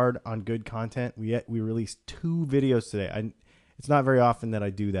really hard on good content. We released 2 videos today. It's not very often that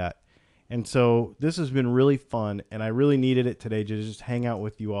I do that. And so this has been really fun, and I really needed it today to just hang out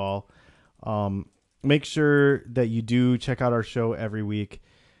with you all. Make sure that you do check out our show every week.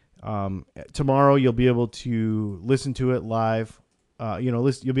 Tomorrow you'll be able to listen to it live.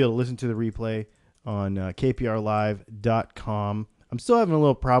 You'll be able to listen to the replay on kprlive.com. I'm still having a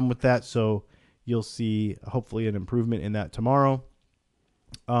little problem with that, so you'll see hopefully an improvement in that tomorrow.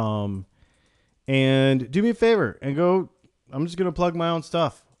 And do me a favor and go. I'm just going to plug my own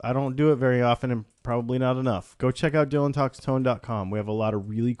stuff. I don't do it very often, and probably not enough. Go check out DylanTalksTone.com. We have a lot of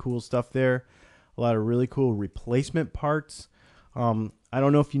really cool stuff there. A lot of really cool replacement parts. I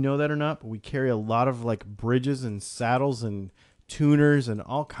don't know if you know that or not, but we carry a lot of like bridges and saddles and tuners and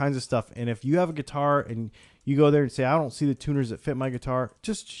all kinds of stuff. And if you have a guitar and you go there and say, I don't see the tuners that fit my guitar,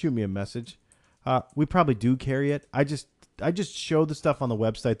 just shoot me a message. We probably do carry it. I just show the stuff on the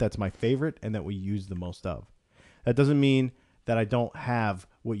website that's my favorite and that we use the most of. That doesn't mean that I don't have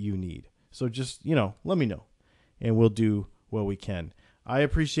what you need. So just, let me know, and we'll do what we can. I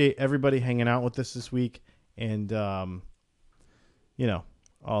appreciate everybody hanging out with us this week, and,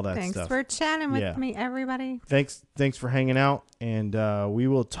 all that Thanks stuff. for chatting with me, everybody. Thanks for hanging out, and we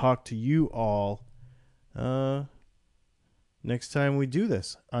will talk to you all next time we do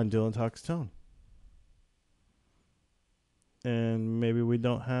this on Dylan Talks Tone. And maybe we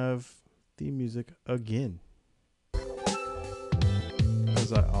don't have theme music again,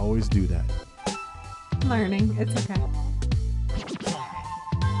 as I always do that. Learning. It's okay.